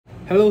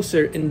Hello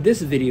sir, in this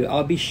video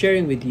I'll be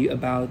sharing with you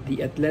about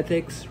the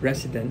athletics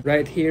residence.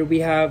 Right here we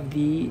have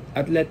the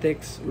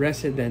athletics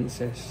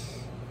residences,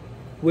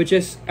 which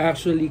is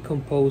actually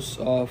composed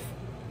of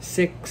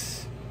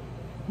 6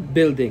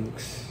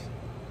 buildings.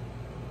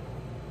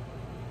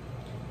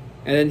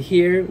 And then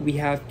here we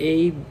have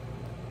A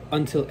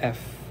until F.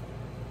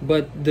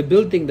 But the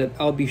building that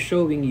I'll be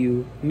showing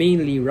you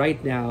mainly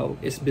right now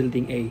is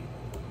building A.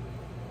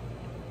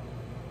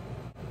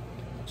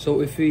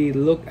 So if we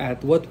look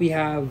at what we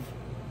have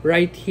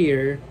right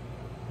here,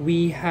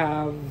 we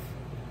have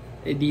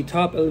the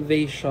top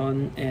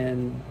elevation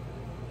and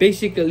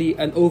basically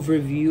an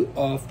overview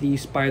of the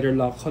spider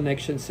lock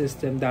connection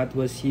system that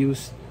was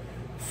used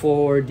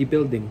for the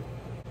building.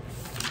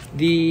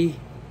 The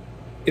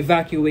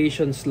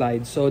evacuation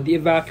slide. So the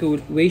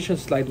evacuation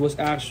slide was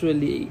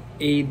actually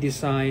a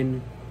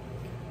design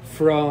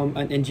from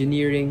an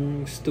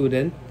engineering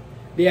student.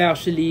 They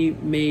actually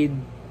made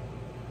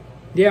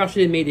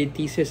a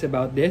thesis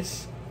about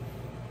this,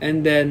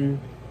 and then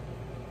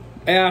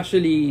I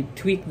actually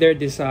tweaked their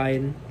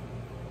design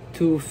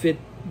to fit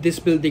this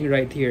building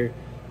right here.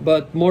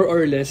 But more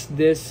or less,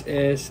 this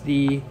is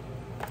the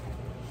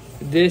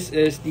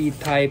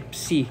type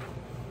C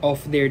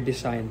of their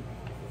design,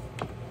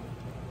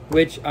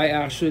 which I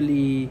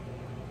actually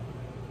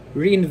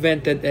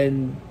reinvented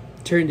and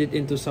turned it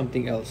into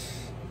something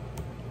else.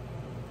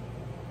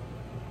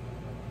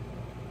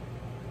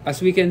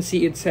 As we can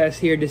see, it says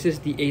here this is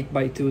the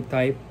 8x2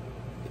 type.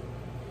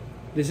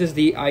 This is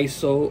the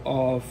ISO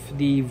of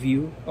the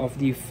view of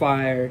the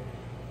fire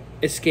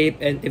escape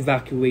and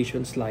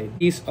evacuation slide.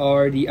 These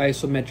are the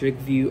isometric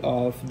view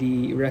of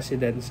the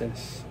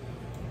residences.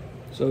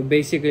 So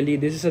basically,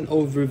 this is an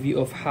overview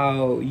of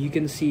how you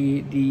can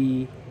see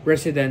the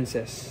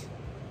residences.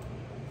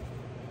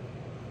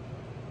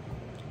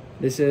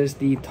 This is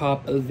the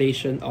top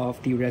elevation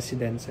of the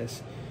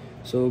residences.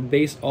 So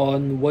based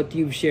on what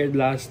you've shared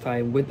last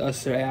time with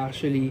us, sir, I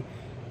actually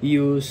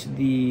used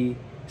the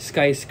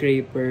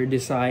skyscraper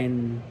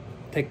design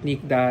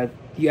technique that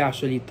you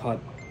actually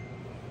taught.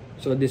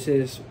 So this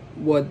is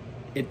what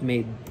it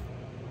made.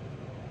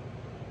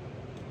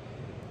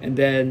 And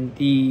then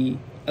the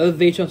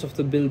elevations of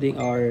the building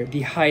are,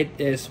 the height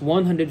is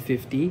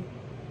 150,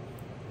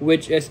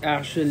 which is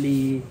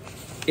actually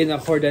in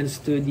accordance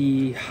to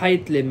the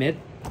height limit,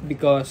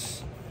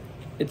 because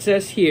it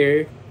says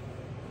here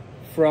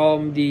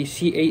from the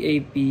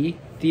CAAP,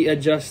 the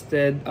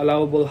adjusted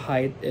allowable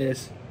height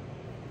is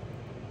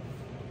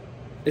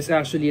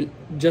actually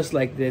just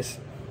like this,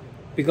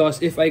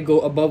 because if I go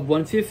above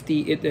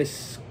 150,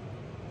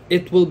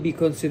 it will be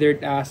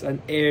considered as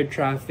an air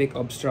traffic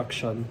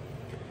obstruction.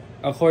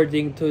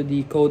 According to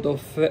the Code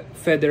of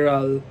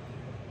Federal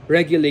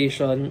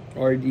Regulation,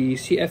 or the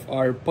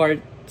CFR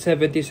Part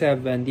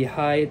 77, the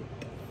height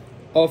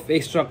of a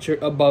structure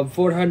above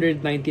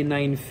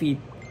 499 feet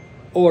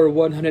or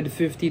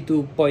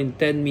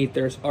 152.10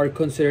 meters are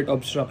considered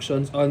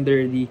obstructions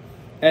under the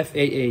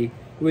FAA,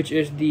 which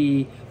is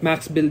the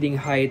max building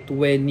height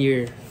when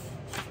near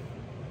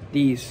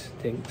these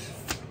things.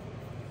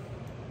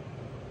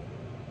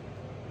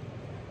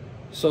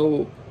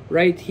 So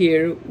right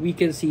here we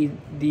can see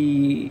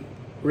the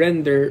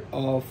render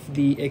of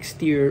the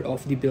exterior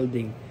of the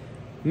building.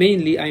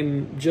 Mainly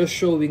I'm just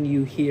showing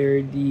you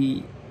here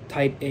the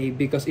type A,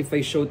 because if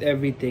I showed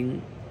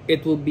everything,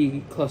 it will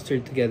be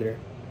clustered together.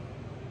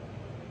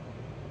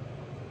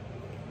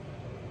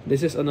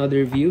 This is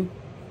another view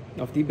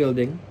of the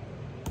building.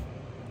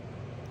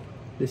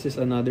 This is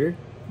another.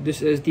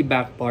 This is the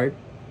back part.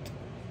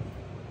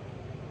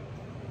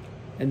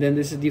 And then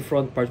this is the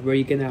front part, where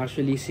you can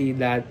actually see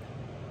that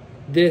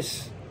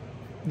this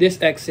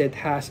exit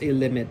has a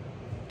limit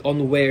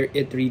on where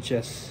it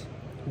reaches.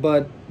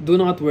 But do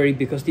not worry,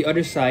 because the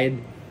other side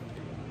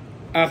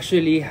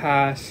actually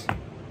has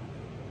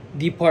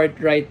the part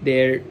right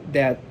there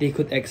that they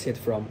could exit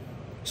from.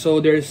 So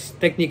there's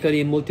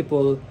technically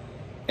multiple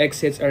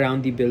exits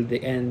around the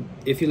building, and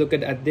if you look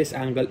at this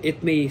angle,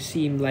 it may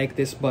seem like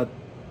this, but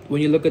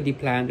when you look at the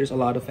plan, there's a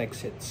lot of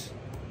exits.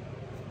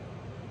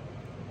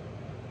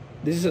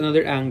 This is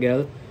another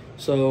angle.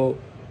 So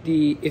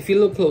if you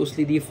look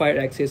closely, the fire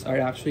exits are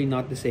actually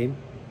not the same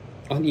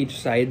on each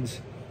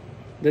sides.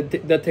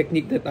 The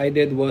technique that I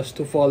did was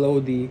to follow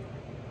the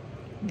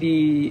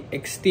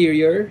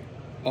exterior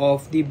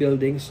of the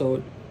building,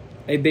 so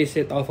I based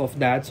it off of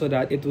that so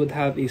that it would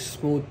have a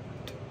smooth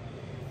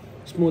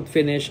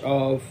finish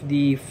of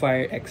the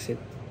fire exit.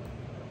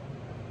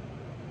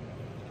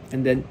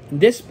 And then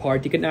this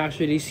part, you can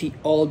actually see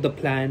all the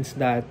plans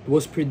that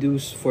was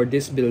produced for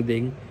this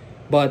building,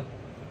 but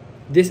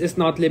this is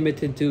not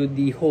limited to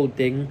the whole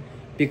thing,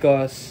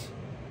 because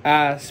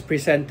as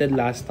presented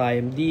last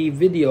time, the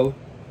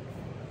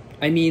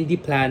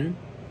plan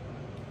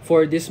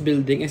for this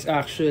building is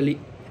actually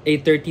a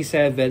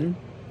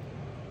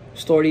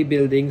 37-story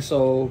building.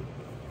 So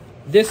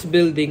this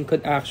building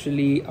could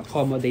actually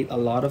accommodate a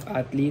lot of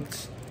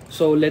athletes.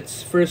 So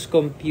let's first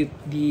compute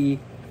the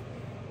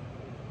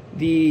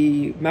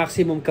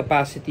maximum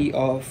capacity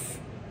of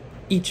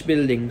each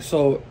building.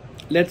 So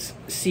let's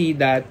see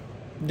that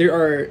there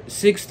are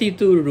 62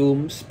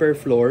 rooms per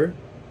floor.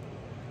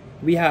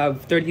 We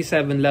have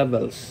 37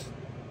 levels.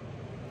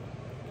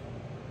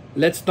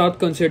 Let's not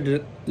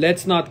consider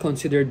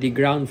the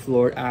ground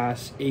floor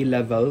as a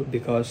level,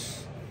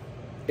 because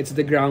it's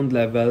the ground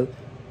level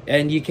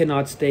and you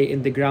cannot stay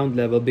in the ground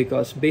level,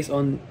 because based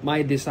on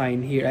my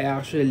design here, I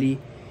actually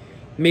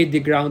made the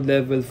ground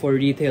level for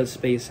retail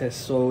spaces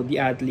so the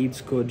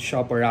athletes could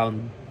shop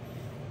around.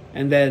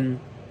 And then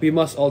we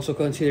must also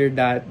consider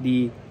that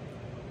the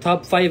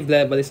top 5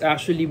 level is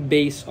actually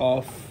based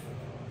off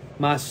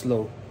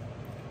Maslow.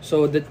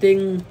 So the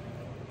thing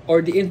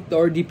or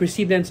the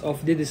precedence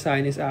of the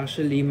design is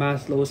actually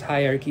Maslow's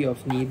hierarchy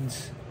of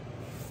needs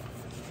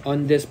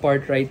on this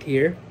part right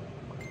here,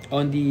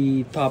 on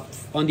the top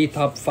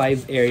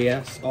 5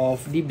 areas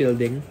of the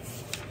building,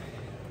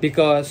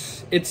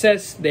 because it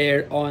says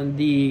there on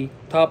the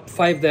top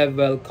 5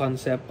 level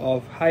concept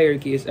of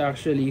hierarchy is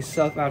actually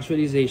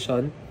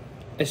self-actualization,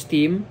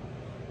 esteem,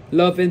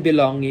 love and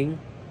belonging,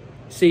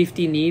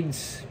 safety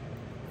needs,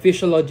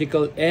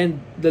 physiological, and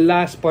the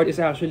last part is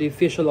actually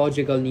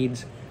physiological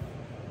needs.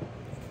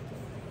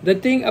 The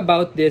thing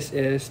about this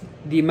is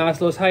the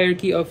Maslow's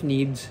hierarchy of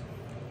needs,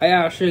 I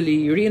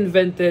actually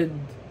reinvented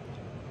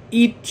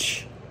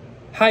each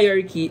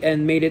hierarchy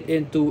and made it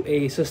into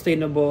a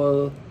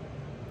sustainable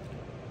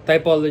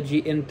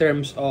typology in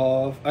terms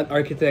of an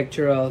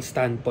architectural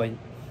standpoint.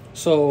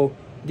 So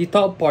the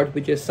top part,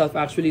 which is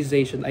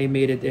self-actualization, I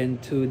made it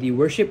into the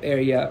worship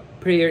area,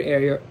 prayer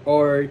area,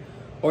 or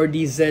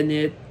the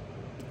zenith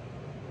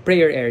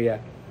prayer area.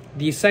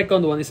 The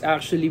second one is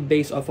actually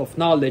based off of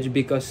knowledge,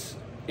 because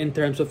in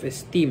terms of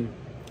esteem,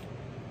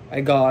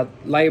 I got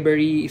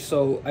library,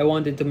 so I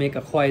wanted to make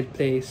a quiet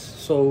place.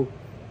 So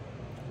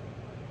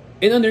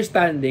in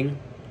understanding,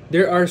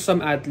 there are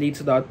some athletes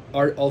that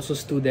are also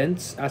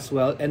students as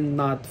well and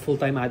not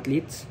full-time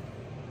athletes.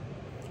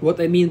 What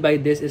I mean by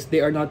this is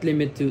they are not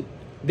limited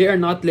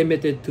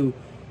to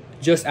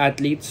just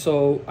athletes,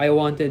 so I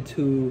wanted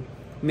to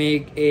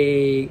make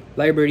a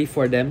library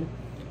for them.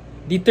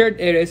 The third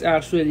area is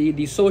actually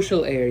the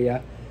social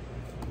area,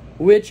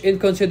 which in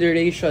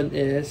consideration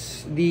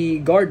is the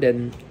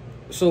garden.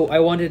 So I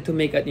wanted to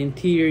make an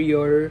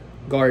interior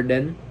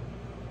garden.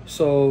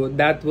 So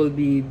that will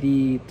be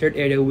the third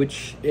area,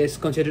 which is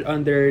considered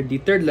under the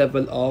third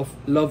level of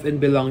love and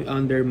belonging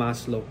under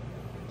Maslow.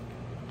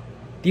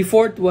 The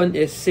fourth one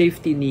is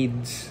safety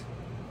needs,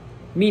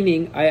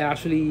 meaning I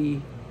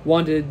actually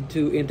wanted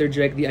to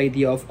interject the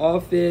idea of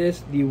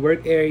office, the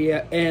work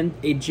area, and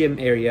a gym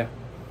area.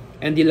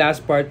 And the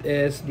last part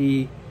is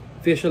the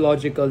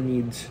physiological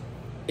needs.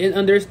 In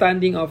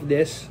understanding of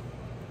this,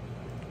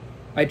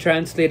 I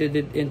translated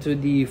it into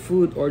the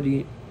food or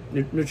the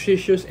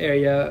nutritious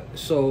area,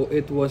 so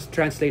it was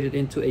translated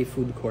into a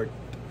food court.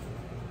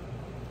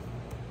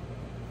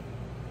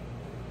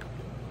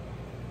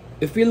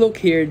 If we look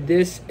here,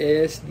 this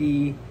is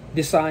the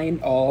design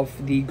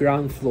of the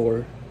ground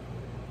floor.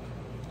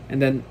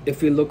 And then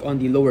if we look on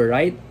the lower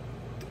right,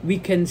 we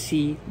can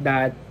see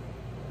that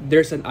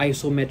there's an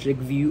isometric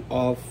view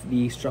of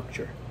the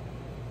structure.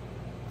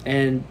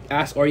 And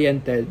as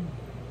oriented,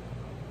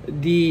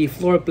 the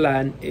floor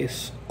plan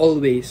is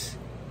always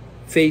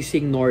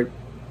facing north,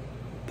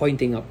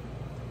 pointing up.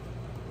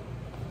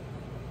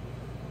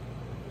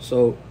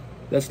 So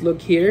let's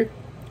look here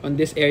on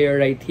this area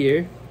right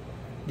here.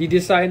 The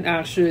design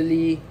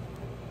actually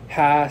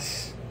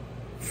has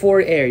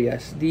 4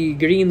 areas. The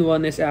green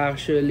one is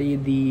actually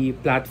the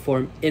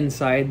platform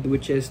inside,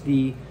 which is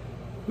the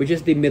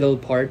middle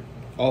part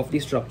of the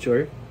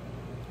structure.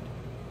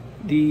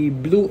 The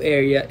blue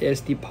area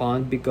is the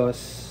pond,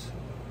 because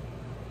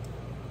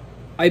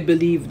I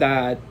believe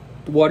that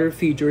water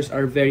features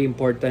are very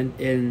important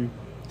in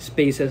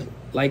spaces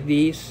like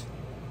these.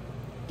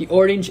 The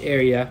orange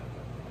area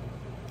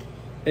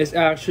is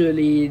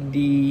actually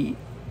the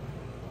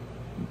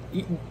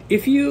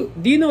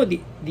do you know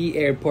the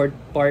airport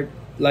part?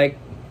 Like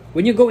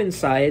when you go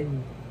inside,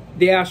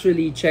 they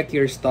actually check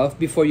your stuff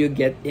before you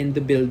get in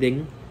the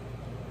building.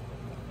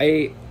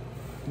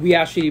 We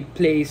actually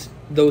place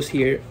those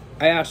here.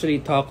 I actually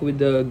talk with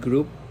the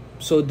group,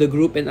 so the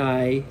group and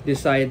I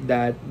decide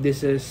that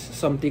this is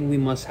something we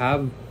must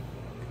have.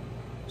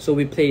 So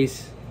we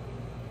place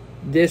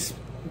this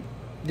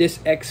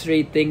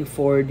X-ray thing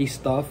for the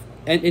stuff,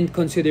 and in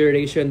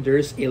consideration,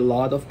 there's a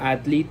lot of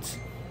athletes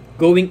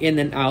going in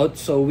and out,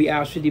 so we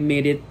actually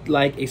made it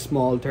like a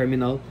small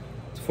terminal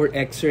for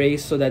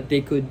X-rays so that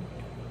they could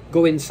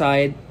go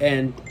inside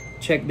and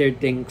check their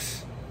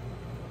things.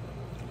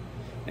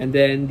 And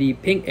then the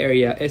pink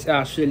area is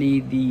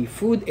actually the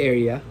food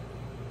area.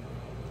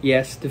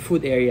 Yes, the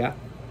food area.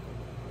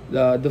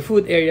 The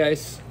food area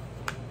is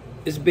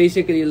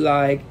basically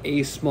like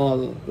a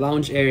small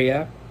lounge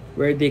area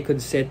where they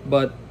could sit,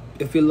 but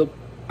if you look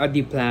at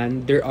the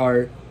plan, there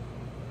are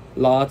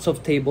lots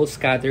of tables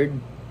scattered.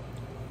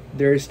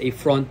 There's a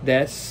front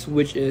desk,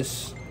 which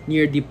is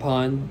near the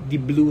pond, the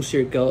blue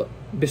circle.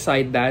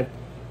 Beside that,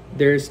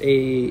 there's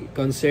a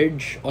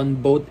concierge on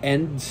both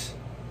ends.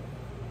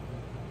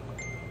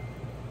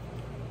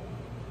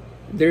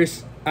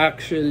 there's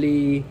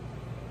actually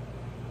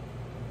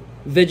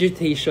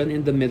vegetation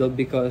in the middle,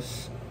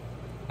 because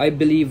I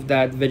believe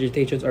that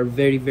vegetations are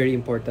very, very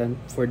important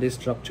for this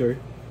structure.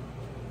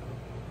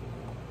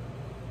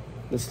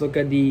 Let's look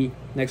at the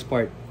next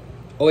part.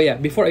 Oh yeah,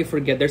 before I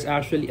forget, there's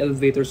actually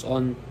elevators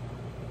on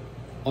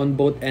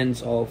both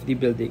ends of the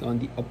building, on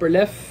the upper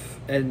left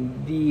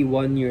and the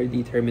one near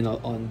the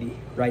terminal on the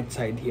right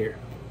side here.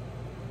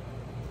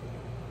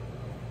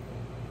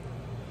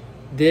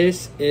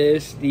 This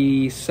is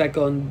the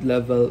second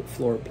level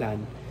floor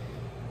plan.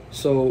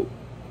 So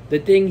the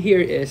thing here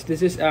is,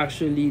 this is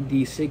actually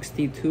the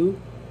 62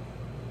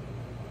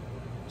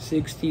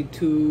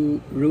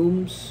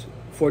 rooms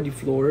for the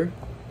floor.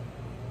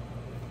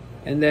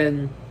 And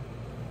then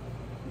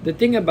the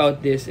thing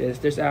about this is,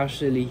 there's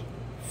actually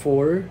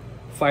 4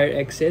 fire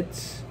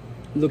exits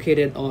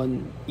located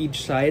on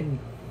each side,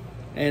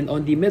 and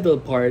on the middle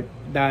part,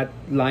 that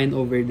line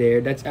over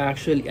there, that's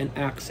actually an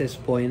access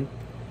point.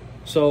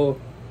 So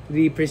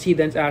the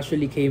precedents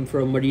actually came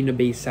from Marina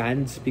Bay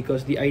Sands,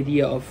 because the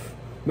idea of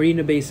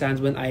Marina Bay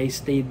Sands, when I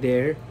stayed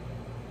there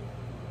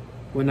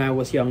when I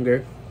was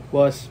younger,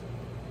 was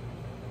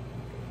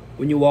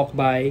when you walk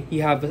by,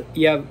 you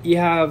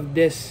have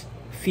this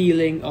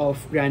feeling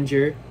of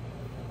grandeur,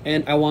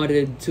 and I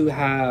wanted to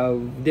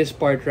have this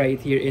part right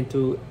here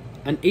into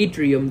an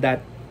atrium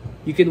that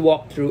you can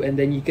walk through, and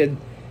then you can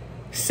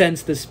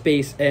sense the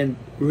space and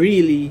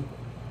really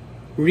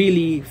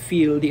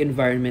feel the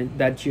environment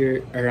that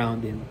you're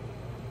around in.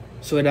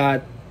 So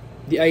that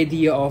the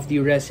idea of the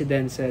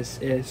residences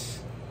is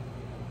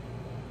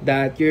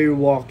that you're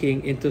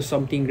walking into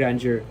something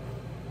grandeur.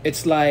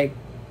 It's like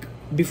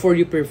before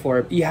you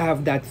perform, you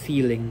have that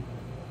feeling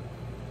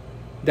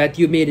that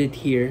you made it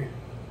here,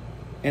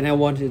 and I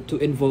wanted to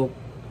invoke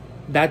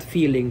that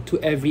feeling to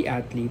every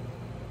athlete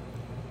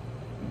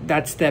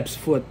that steps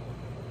foot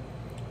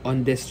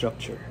on this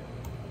structure.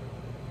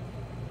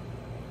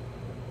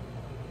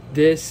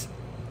 This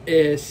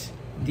is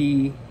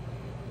the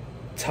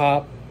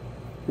top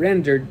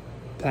rendered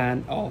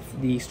plan of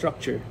the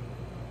structure.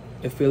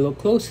 If we look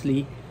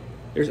closely,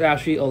 there's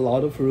actually a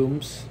lot of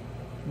rooms.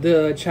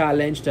 The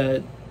challenge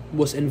that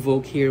was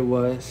invoked here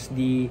was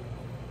the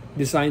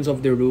designs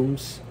of the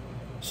rooms.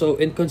 So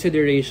in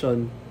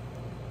consideration,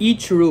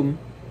 each room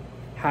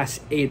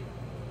has 8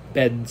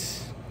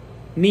 beds,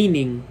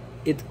 meaning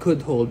it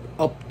could hold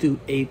up to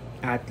 8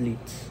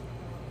 athletes.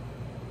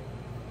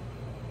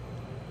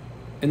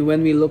 And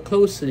when we look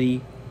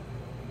closely,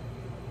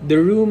 the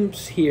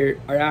rooms here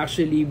are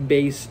actually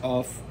based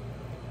off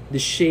the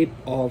shape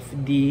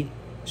of the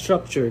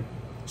structure.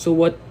 So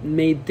what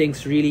made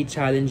things really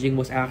challenging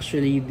was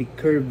actually the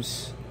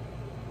curves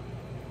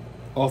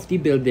of the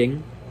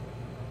building.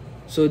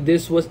 So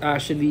this was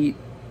actually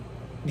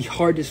the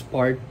hardest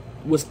part,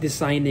 was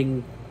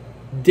designing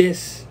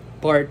this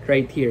part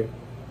right here,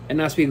 and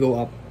as we go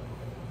up.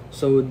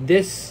 So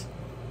this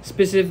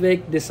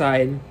specific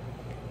design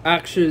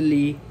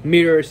actually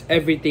mirrors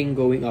everything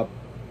going up.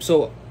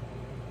 So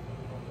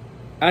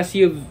as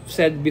you've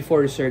said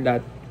before, sir,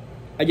 that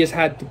I just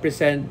had to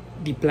present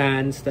the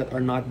plans that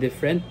are not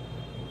different.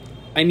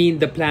 I mean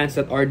the plans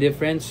that are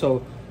different.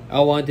 So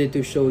I wanted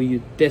to show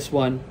you this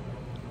one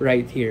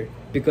right here,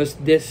 because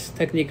this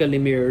technically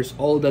mirrors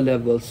all the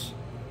levels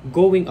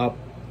going up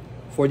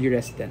for the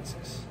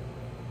residences.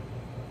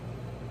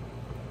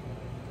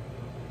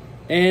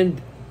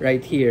 And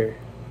right here,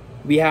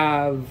 we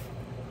have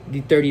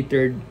the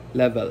 33rd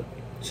level.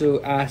 So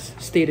as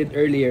stated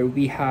earlier,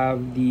 we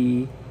have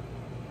the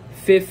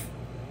fifth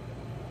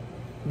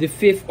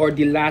or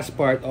the last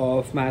part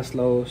of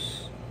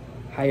Maslow's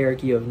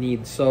hierarchy of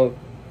needs. So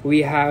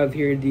we have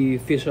here the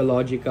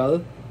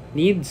physiological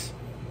needs.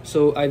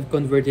 So I've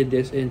converted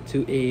this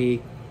into a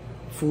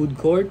food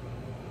court.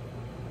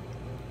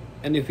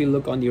 And if we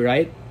look on the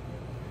right,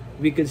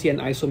 we can see an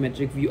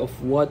isometric view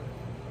of what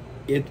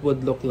it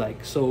would look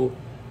like. So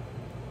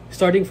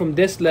starting from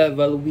this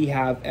level, we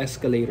have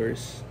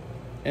escalators.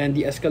 And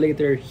the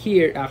escalator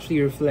here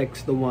actually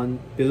reflects the one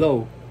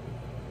below.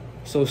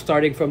 So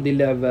starting from the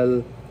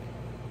level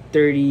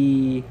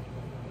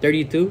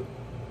 32,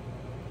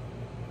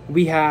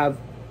 we have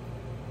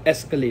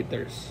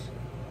escalators.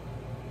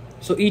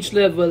 So each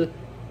level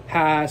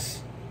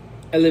has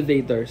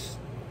elevators.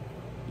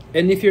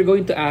 And if you're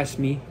going to ask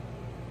me,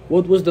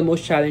 what was the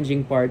most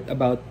challenging part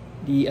about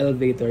the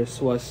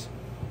elevators,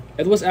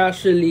 it was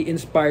actually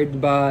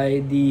inspired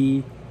by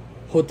the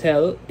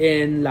hotel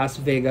in Las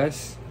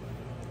Vegas.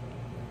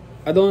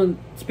 I don't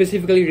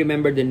specifically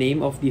remember the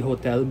name of the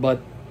hotel,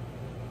 but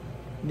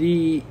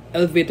the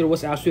elevator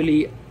was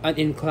actually an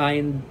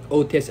inclined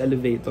Otis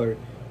elevator.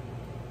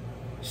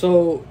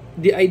 So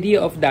the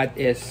idea of that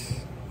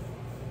is,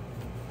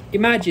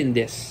 imagine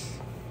this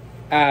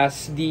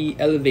as the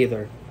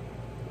elevator.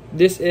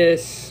 This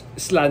is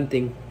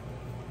slanting,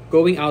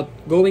 going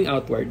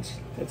outwards.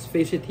 Let's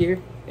face it here.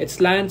 It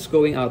slants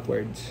going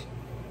outwards.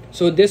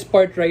 So this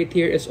part right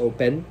here is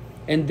open,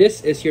 and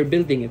this is your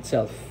building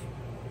itself.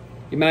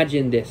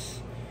 Imagine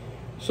this.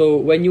 So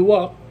when you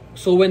walk,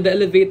 so when the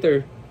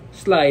elevator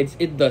slides,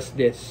 it does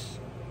this.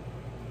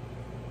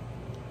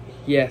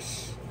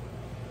 Yes.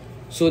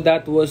 So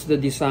that was the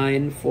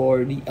design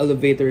for the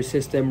elevator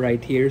system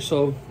right here.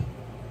 So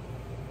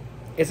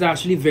it's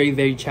actually very,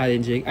 very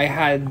challenging. I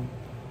had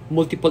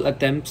multiple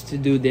attempts to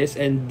do this,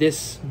 and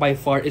this by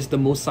far is the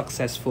most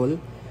successful.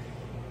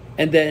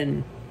 And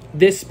then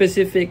this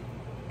specific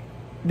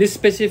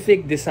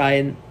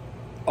design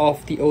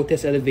of the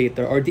Otis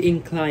elevator, or the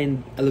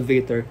inclined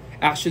elevator,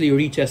 actually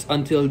reaches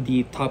until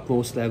the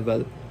topmost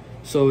level.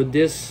 So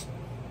this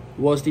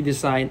was the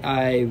design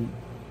I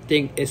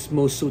think is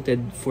most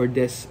suited for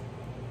this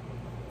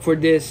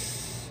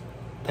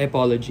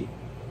typology.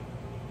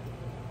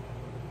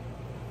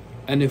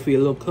 And if we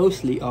look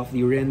closely of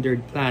the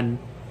rendered plan,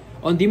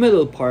 on the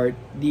middle part,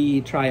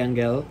 the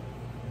triangle,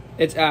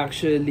 it's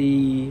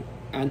actually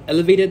an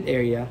elevated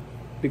area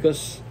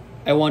because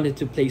I wanted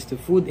to place the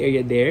food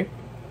area there.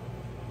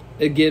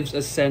 It gives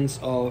a sense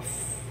of,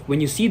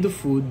 when you see the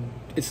food,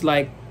 it's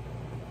like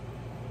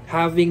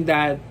having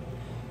that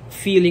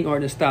feeling or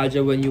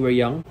nostalgia when you were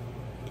young.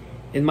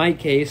 In my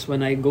case,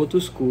 when I go to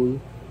school,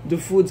 the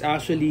food's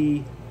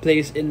actually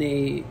placed in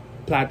a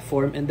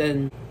platform, and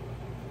then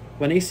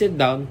when I sit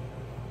down,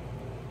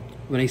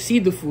 when I see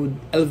the food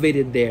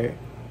elevated there,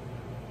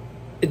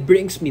 it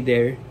brings me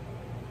there.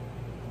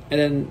 And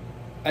then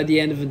at the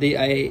end of the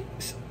day,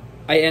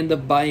 I end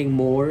up buying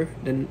more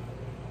than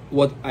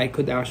what I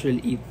could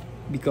actually eat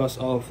because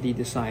of the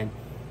design.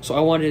 So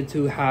I wanted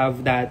to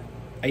have that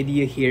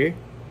idea here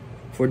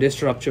for this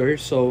structure.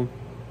 So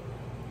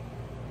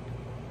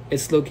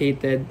it's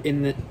located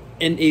in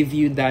a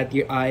view that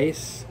your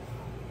eyes,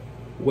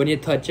 when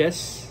it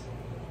touches,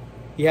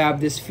 you have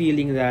this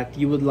feeling that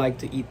you would like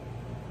to eat.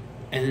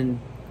 And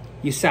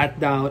you sat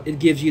down, it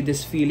gives you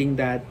this feeling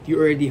that you're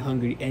already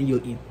hungry and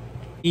you'll eat.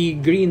 The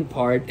green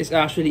part is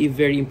actually a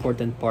very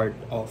important part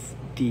of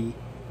the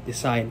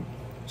design.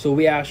 So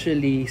we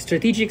actually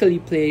strategically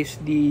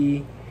placed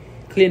the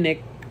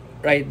clinic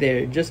right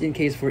there, just in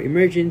case for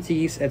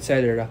emergencies,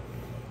 etc.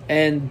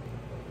 And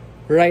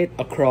right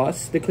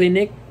across the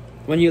clinic,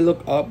 when you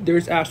look up,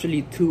 there's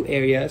actually two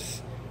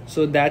areas.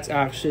 So that's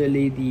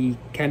actually the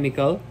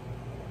chemical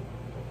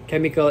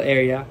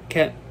area,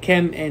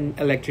 chem and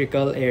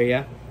electrical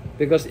area,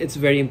 because it's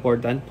very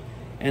important.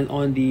 And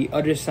on the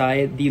other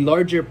side, the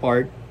larger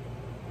part,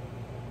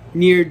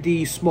 near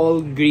the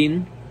small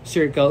green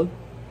circle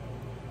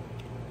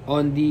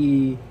on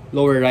the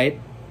lower right,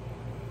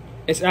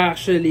 is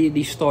actually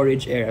the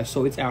storage area.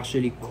 So it's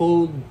actually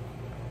cold.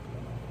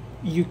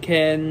 You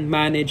can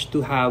manage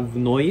to have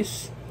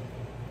noise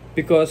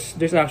because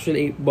there's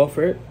actually a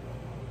buffer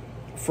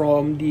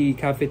from the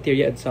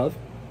cafeteria itself.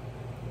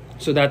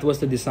 So that was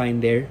the design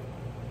there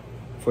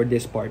for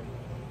this part.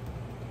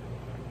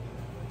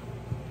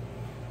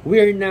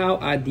 We're now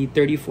at the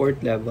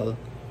 34th level.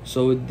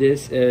 So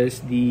this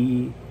is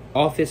the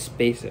office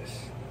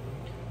spaces.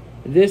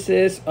 This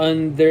is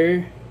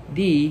under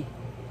the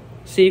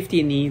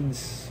safety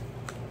needs,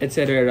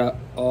 etc.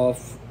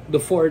 of the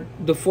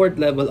fourth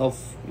level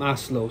of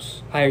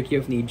Maslow's hierarchy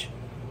of needs.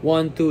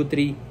 1, 2,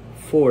 3,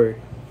 4.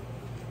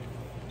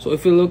 So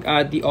if you look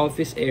at the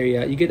office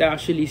area, you could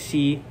actually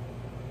see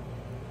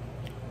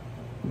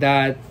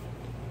that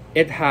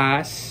it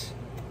has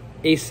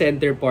a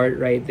center part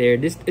right there.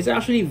 This is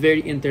actually a very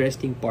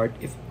interesting part,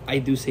 if I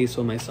do say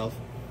so myself.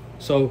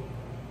 So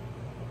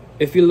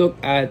if you look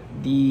at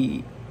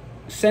the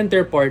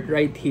center part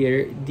right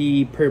here,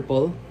 the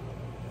purple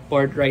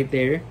part right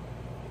there,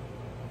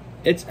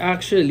 it's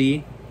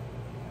actually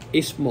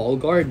a small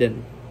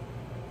garden.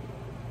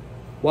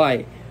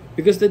 Why?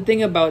 Because the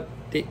thing about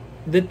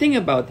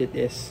it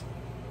is,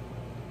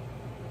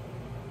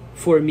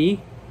 for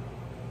me,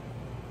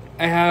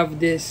 I have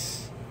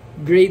this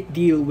great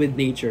deal with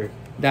nature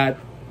that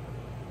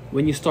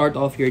when you start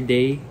off your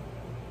day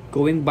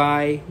going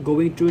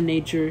through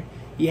nature,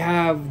 you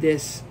have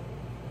this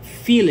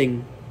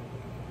feeling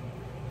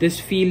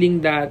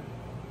that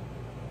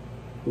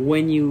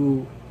when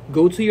you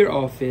go to your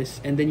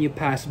office and then you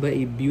pass by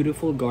a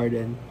beautiful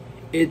garden,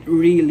 it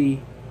really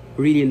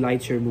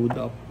lights your mood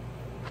up.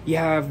 You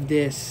have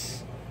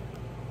this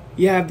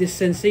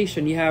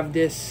sensation, you have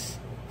this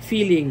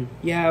feeling,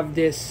 you have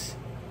this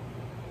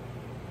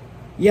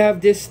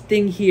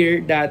thing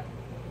here that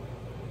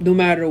no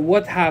matter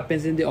what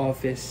happens in the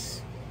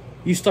office,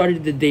 you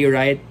started the day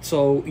right,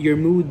 so your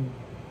mood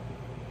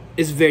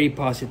is very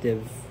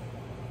positive.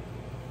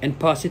 And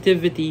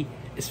positivity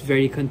is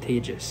very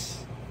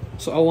contagious.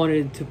 So I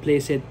wanted to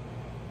place it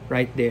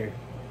right there.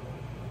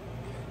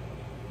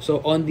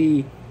 So on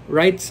the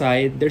right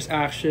side,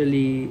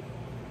 the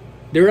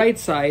right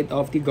side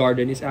of the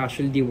garden is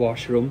actually the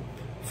washroom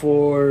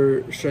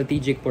for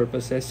strategic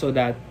purposes, so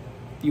that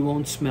you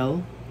won't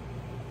smell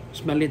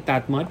it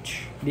that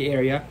much, the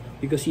area,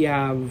 because you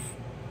have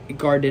a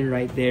garden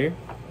right there.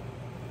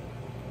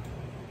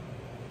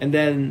 And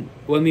then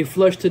when we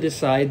flush to the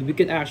side, we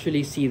can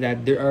actually see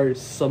that there are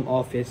some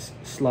office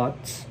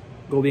slots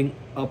going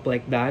up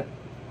like that.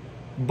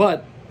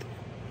 But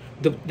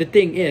the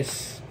thing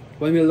is,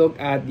 when we look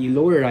at the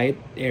lower right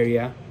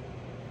area,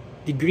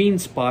 the green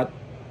spot,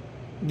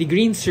 the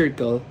green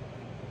circle,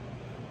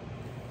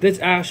 That's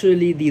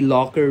actually the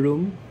locker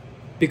room,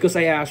 because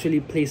I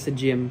actually placed the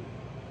gym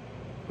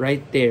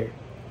right there.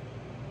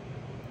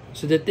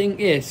 So the thing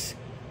is,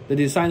 the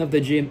design of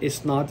the gym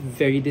is not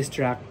very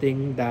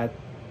distracting, that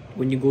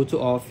when you go to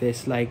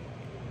office, like,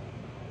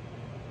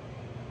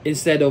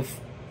 instead of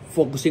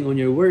focusing on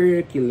your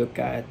work, you look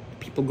at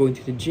people going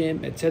to the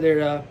gym,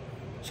 etc.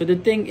 So the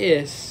thing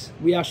is,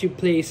 we actually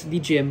place the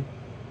gym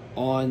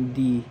on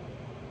the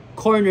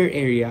corner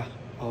area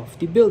of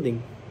the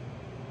building.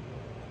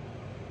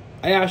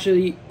 I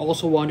actually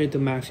also wanted to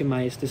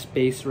maximize the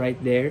space right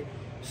there,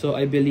 so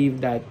I believe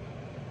that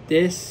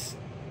this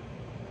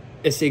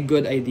is a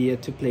good idea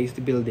to place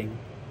the building.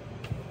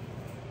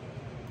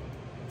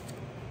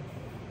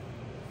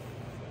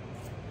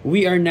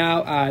 We are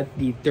now at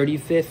the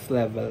 35th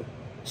level.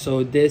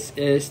 So this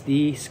is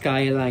the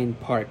Skyline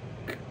Park.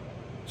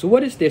 So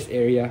what is this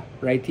area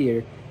right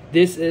here?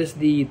 This is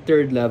the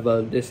 3rd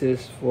level. This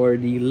is for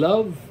the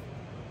love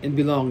and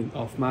belonging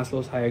of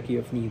Maslow's hierarchy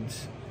of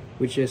needs,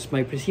 which is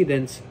my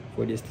precedence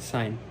for this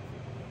design.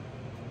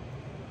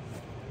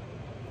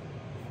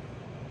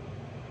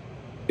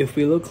 If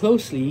we look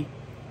closely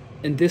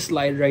in this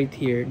slide right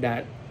here,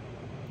 that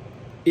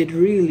it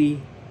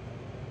really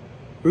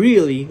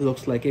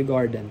looks like a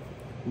garden.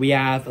 We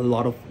have a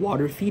lot of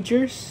water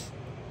features.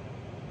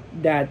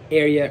 That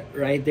area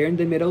right there in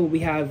the middle, we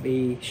have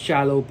a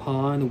shallow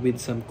pond with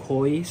some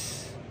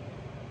kois.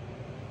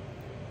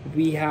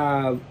 We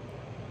have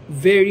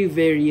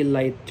very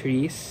light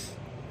trees.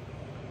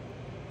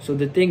 So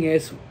the thing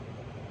is,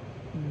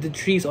 the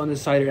trees on the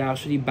side are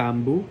actually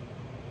bamboo,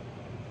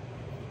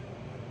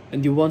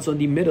 and the ones on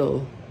the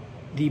middle,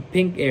 the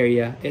pink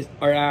area,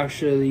 are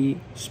actually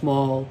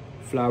small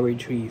flower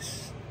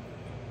trees.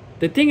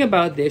 The thing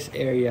about this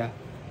area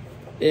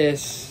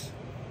is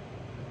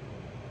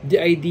the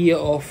idea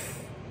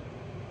of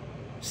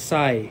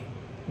sigh,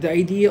 the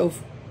idea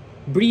of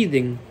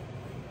breathing.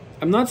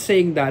 I'm not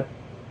saying that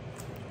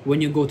when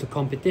you go to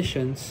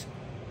competitions,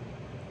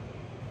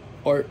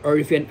 or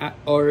if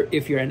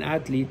you're an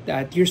athlete,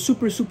 that you're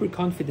super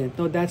confident.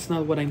 No, that's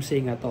not what I'm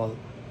saying at all.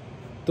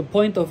 The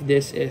point of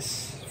this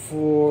is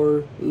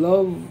for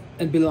love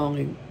and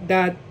belonging,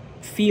 that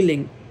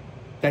feeling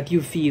that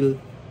you feel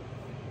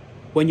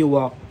when you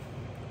walk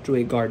through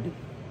a garden.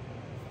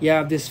 You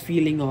have this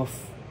feeling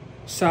of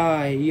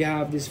sigh, you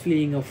have this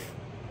feeling of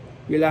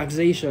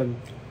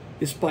relaxation,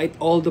 despite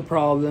all the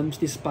problems,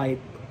 despite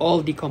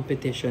all the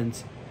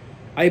competitions.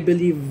 I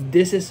believe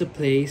this is a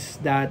place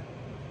that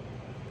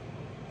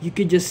you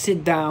could just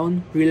sit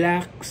down,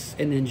 relax,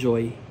 and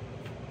enjoy.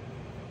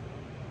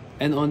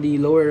 And on the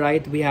lower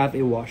right, we have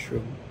a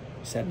washroom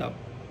set up.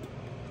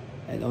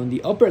 And on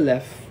the upper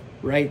left,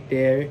 right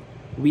there,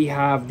 we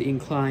have the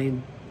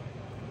inclined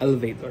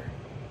elevator.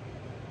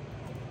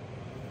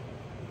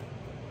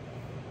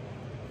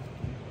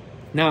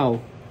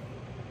 Now,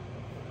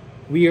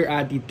 we are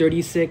at the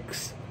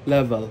 36th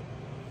level.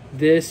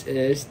 This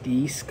is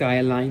the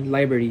Skyline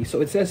Library.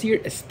 So it says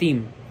here,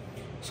 esteem.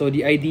 So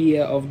the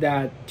idea of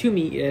that, to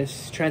me,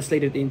 is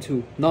translated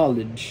into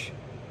knowledge,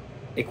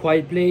 a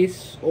quiet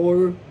place,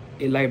 or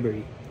a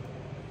library.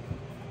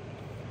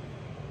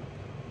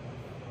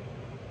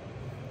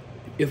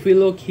 If we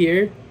look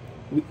here,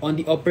 on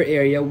the upper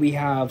area, we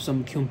have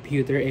some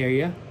computer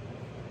area.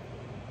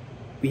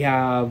 We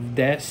have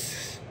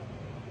desks.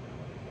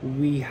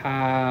 We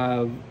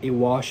have a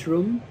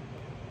washroom.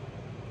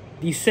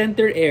 The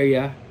center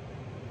area,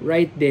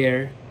 right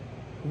there,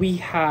 we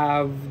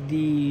have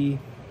the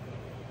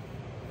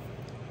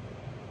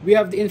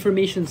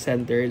information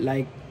center.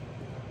 Like,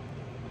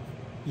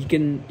 you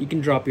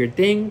can drop your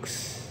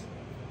things,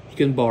 you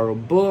can borrow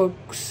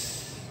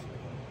books,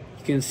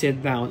 you can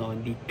sit down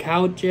on the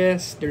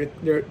couches.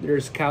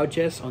 There's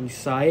couches on the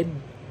side,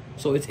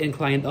 so it's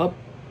inclined up.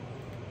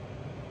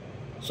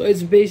 So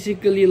it's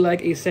basically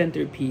like a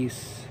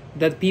centerpiece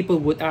that people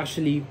would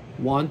actually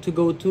want to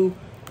go to,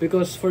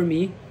 because for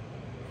me,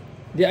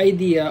 the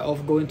idea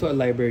of going to a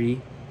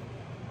library,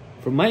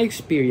 from my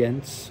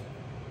experience,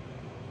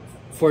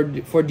 for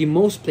the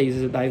most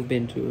places that I've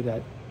been to,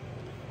 that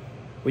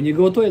when you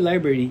go to a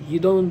library, you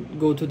don't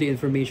go to the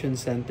information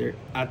center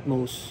at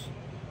most.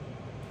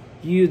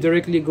 You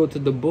directly go to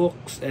the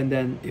books, and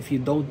then if you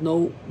don't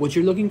know what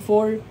you're looking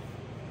for,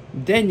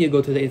 then you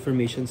go to the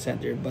information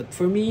center. But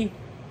for me,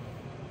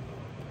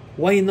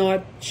 why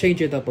not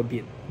change it up a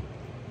bit?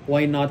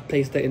 Why not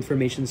place the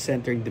information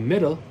center in the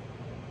middle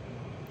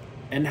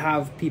and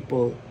have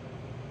people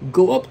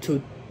go up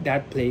to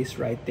that place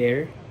right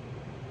there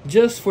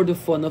just for the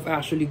fun of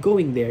actually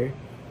going there?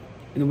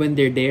 And when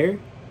they're there,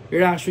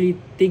 you're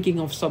actually thinking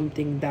of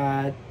something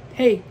that,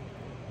 hey,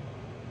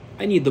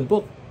 I need the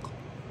book.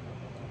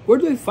 Where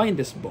do I find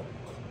this book?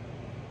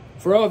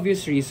 For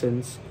obvious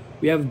reasons,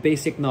 we have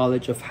basic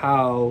knowledge of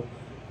how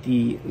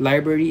the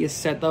library is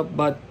set up,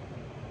 but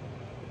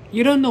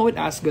you don't know it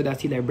as good as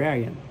the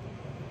librarian.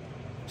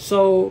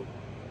 So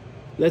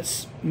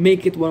let's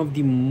make it one of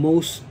the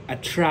most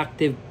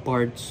attractive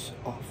parts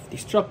of the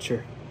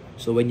structure.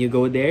 So when you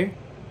go there,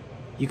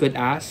 you could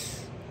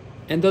ask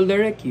and they'll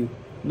direct you,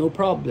 no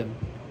problem.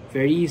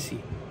 Very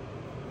easy.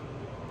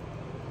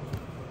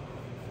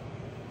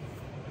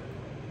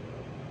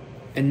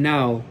 And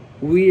now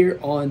we're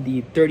on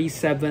the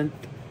 37th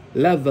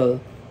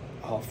level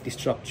of the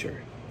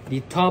structure,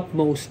 the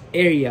topmost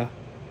area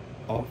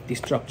of the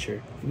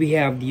structure. We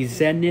have the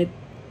Zenith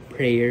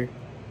prayer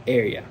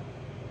area.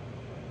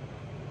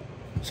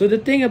 So the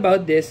thing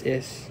about this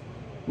is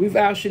we've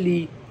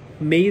actually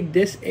made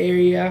this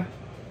area,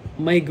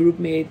 my group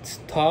mates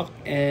talk,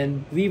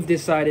 and we've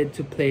decided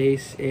to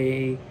place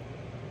an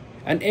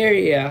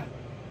area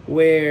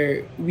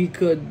where we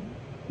could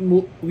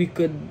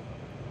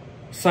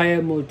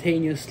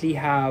simultaneously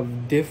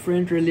have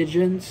different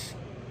religions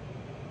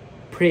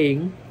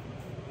praying.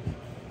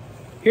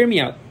 Hear me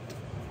out.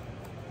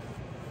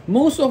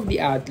 Most of the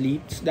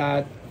athletes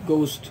that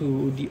goes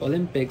to the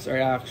Olympics are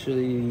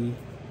actually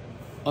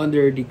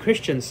under the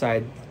Christian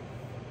side,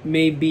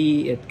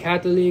 maybe it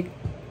Catholic,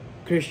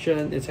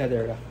 Christian,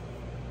 etc.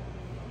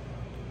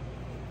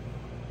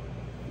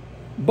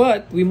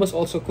 But we must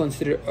also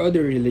consider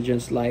other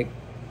religions like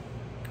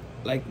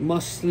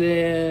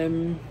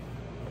Muslim,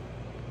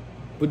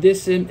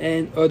 Buddhism,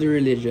 and other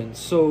religions.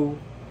 So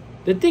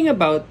the thing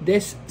about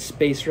this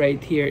space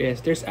right here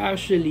is there's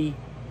actually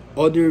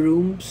other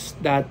rooms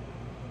that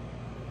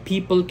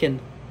people can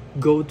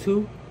go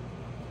to.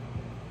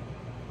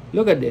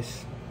 Look at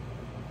this.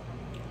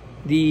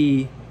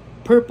 The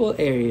purple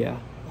area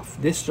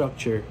of this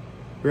structure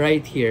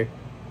right here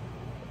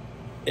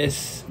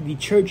is the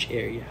church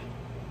area.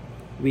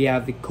 We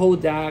have the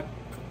Kodak,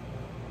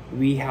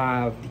 we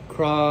have the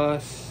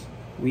cross,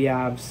 we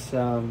have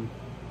some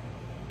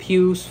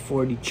pews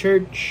for the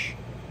church,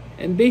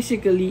 and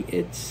basically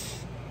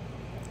it's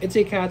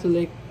a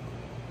Catholic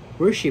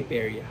worship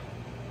area.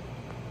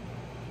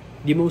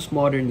 The most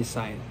modern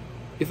design,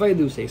 if I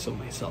do say so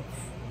myself.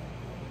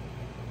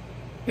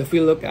 If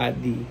we look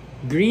at the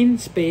green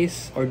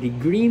space or the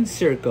green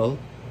circle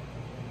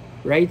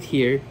right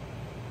here,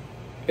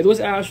 it was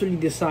actually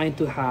designed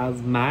to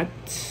have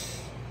mats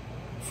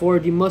for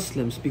the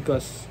Muslims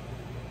because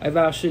I've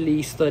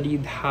actually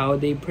studied how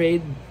they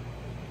prayed,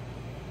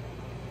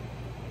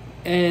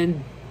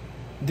 and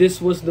this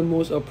was the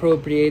most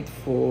appropriate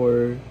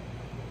for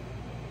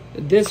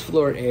this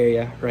floor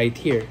area right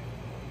here.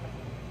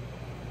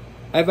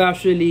 I've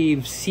actually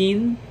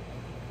seen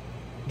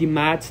the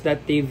mats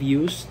that they've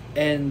used,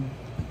 and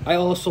I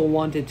also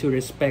wanted to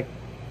respect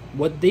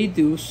what they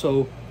do,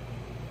 so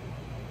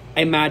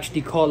I matched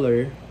the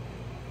color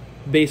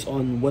based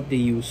on what they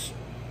use.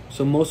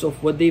 So most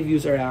of what they've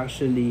used are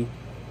actually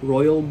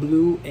royal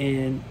blue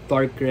and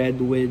dark red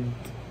with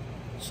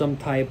some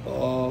type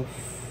of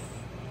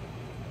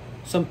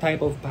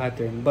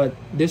pattern, but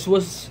this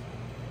was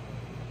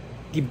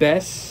the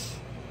best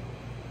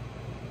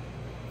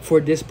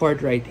for this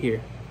part right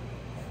here.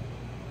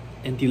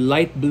 And the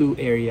light blue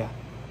area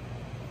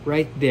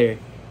right there,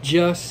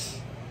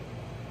 just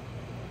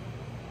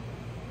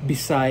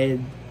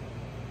beside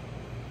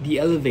the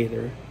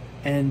elevator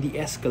and the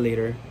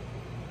escalator,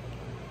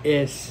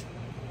 is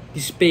the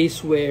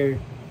space where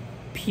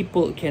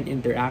people can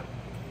interact.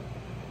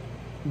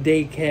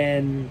 They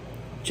can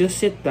just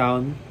sit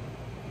down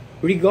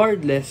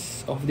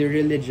regardless of their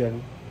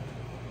religion,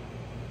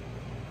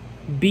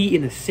 be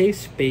in a safe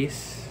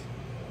space,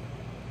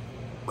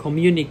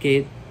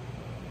 communicate,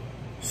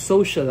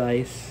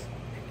 socialize,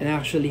 and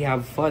actually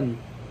have fun.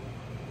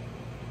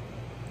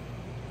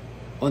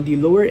 On the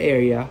lower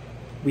area,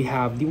 we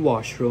have the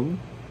washroom.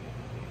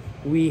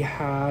 We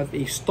have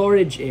a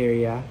storage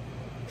area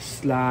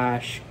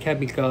 /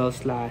 chemical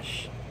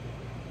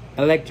 /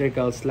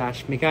 electrical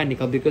 /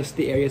 mechanical, because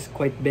the area is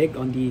quite big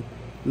on the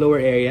lower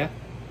area.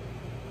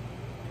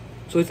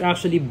 So it's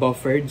actually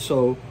buffered,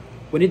 so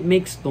when it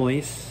makes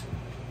noise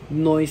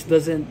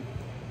doesn't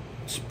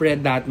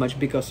spread that much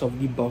because of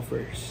the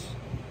buffers.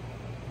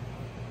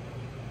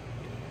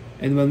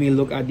 And when we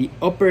look at the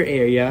upper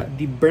area,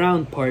 the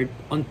brown part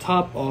on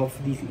top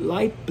of the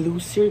light blue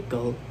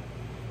circle,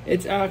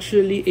 it's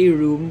actually a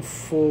room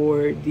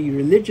for the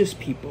religious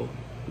people.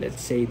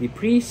 Let's say the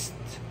priest,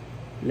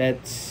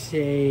 let's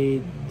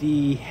say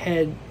the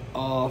head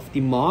of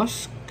the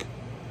mosque,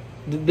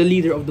 the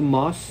leader of the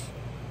mosque,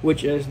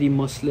 which is the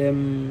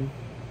Muslim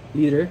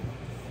leader.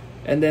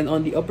 And then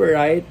on the upper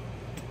right,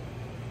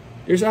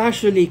 there's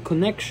actually a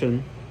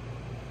connection,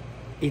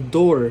 a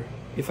door,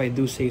 if I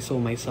do say so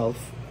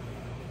myself,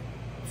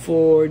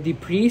 for the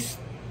priest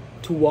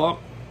to walk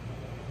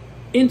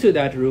into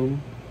that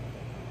room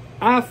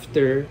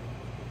after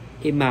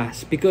a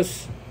mass.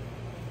 Because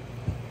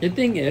the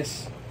thing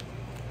is,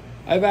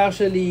 I've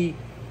actually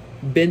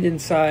been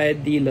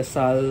inside the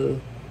LaSalle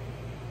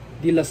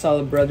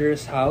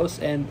brothers' house,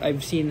 and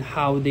I've seen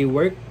how they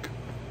work.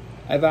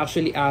 I've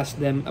actually asked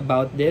them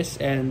about this,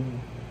 and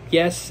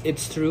yes,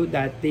 it's true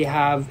that they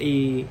have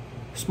a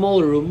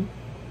small room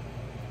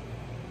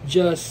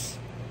just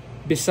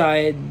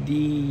beside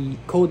the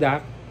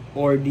Kodak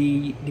or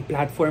the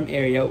platform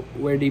area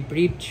where they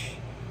preach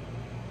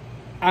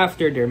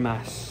after their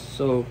mass.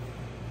 So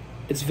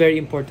it's very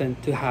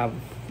important to have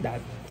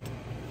that.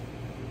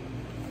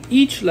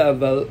 each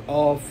level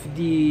of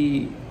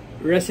the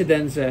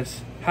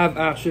residences have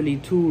actually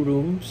 2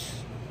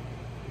 rooms.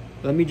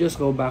 Let me just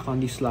go back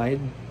on the slide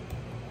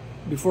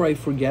before I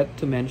forget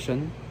to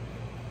mention,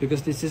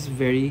 because this is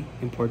very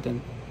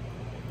important.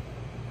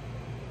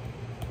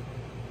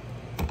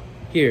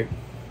 Here,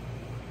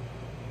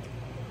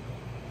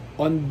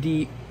 on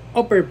the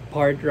upper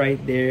part right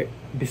there,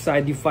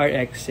 beside the fire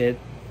exit,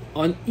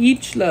 on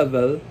each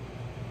level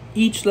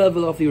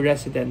of the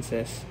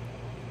residences,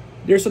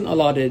 there's an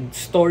allotted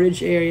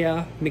storage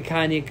area,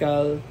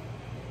 mechanical,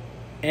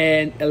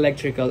 and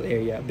electrical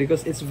area,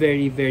 because it's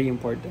very, very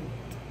important.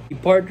 The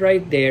part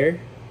right there,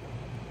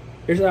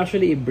 there's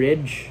actually a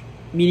bridge,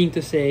 meaning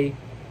to say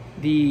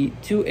the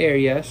 2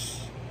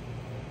 areas,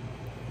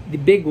 the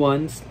big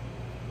ones,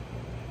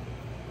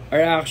 are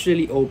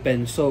actually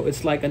open. So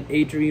it's like an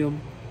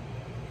atrium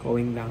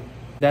going down.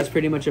 That's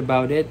pretty much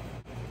about it.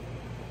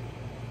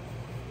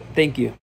 Thank you.